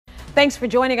Thanks for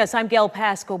joining us. I'm Gail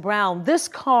Pascal Brown. This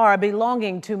car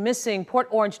belonging to missing Port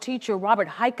Orange teacher Robert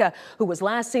Hica, who was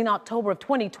last seen October of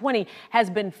 2020, has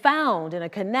been found in a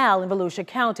canal in Volusia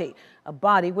County. A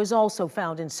body was also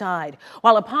found inside.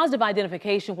 While a positive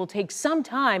identification will take some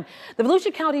time, the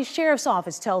Volusia County Sheriff's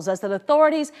Office tells us that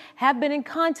authorities have been in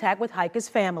contact with Hica's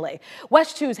family.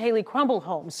 West 2's Haley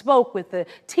Crumbleholm spoke with the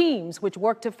teams which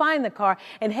worked to find the car.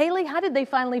 And Haley, how did they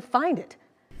finally find it?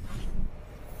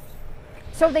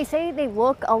 So they say they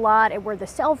look a lot at where the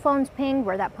cell phones pinged,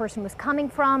 where that person was coming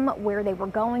from, where they were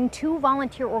going. Two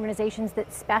volunteer organizations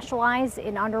that specialize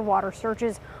in underwater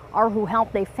searches are who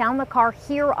helped. They found the car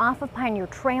here off of Pioneer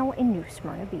Trail in New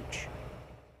Smyrna Beach.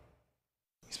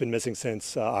 He's been missing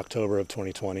since October of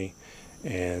 2020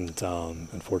 and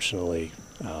unfortunately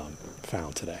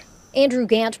found today. Andrew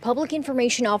Gant, public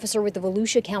information officer with the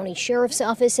Volusia County Sheriff's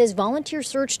Office, says volunteer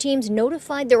search teams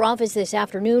notified their office this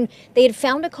afternoon they had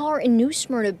found a car in New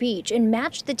Smyrna Beach and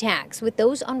matched the tags with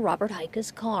those on Robert Hica's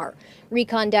car.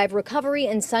 Recon Dive Recovery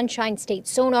and Sunshine State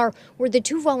Sonar were the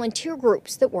two volunteer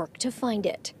groups that worked to find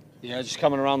it. Yeah, just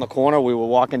coming around the corner, we were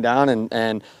walking down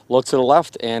and looked to the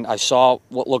left, and I saw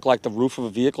what looked like the roof of a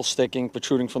vehicle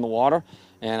protruding from the water,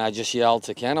 and I just yelled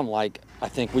to Ken, I'm like, I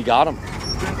think we got him.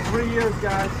 It's been 3 years,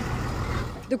 guys.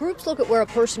 The groups look at where a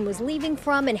person was leaving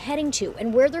from and heading to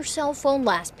and where their cell phone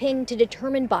last pinged to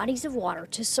determine bodies of water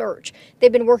to search.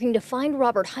 They've been working to find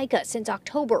Robert Hica since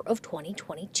October of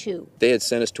 2022. They had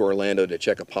sent us to Orlando to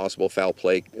check a possible foul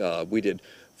play. We did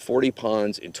 40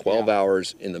 ponds in 12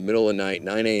 hours in the middle of the night,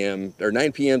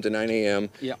 9 p.m. to 9 a.m.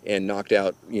 And knocked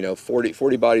out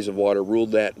 40 bodies of water,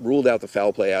 ruled out the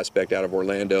foul play aspect out of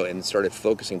Orlando and started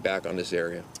focusing back on this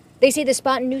area. They say the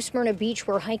spot in New Smyrna Beach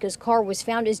where Hica's car was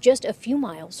found is just a few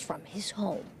miles from his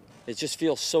home. It just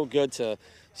feels so good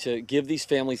to give these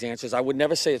families answers. I would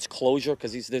never say it's closure,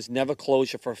 because there's never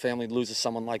closure for a family that loses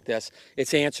someone like this.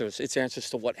 It's answers. It's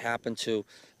answers to what happened to,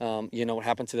 what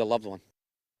happened to their loved one.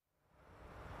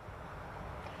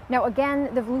 Now,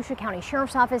 again, the Volusia County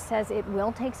Sheriff's Office says it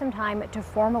will take some time to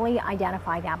formally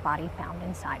identify that body found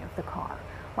inside of the car.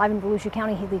 Live in Volusia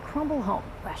County, Haley Crumbleholm,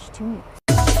 West 2 News.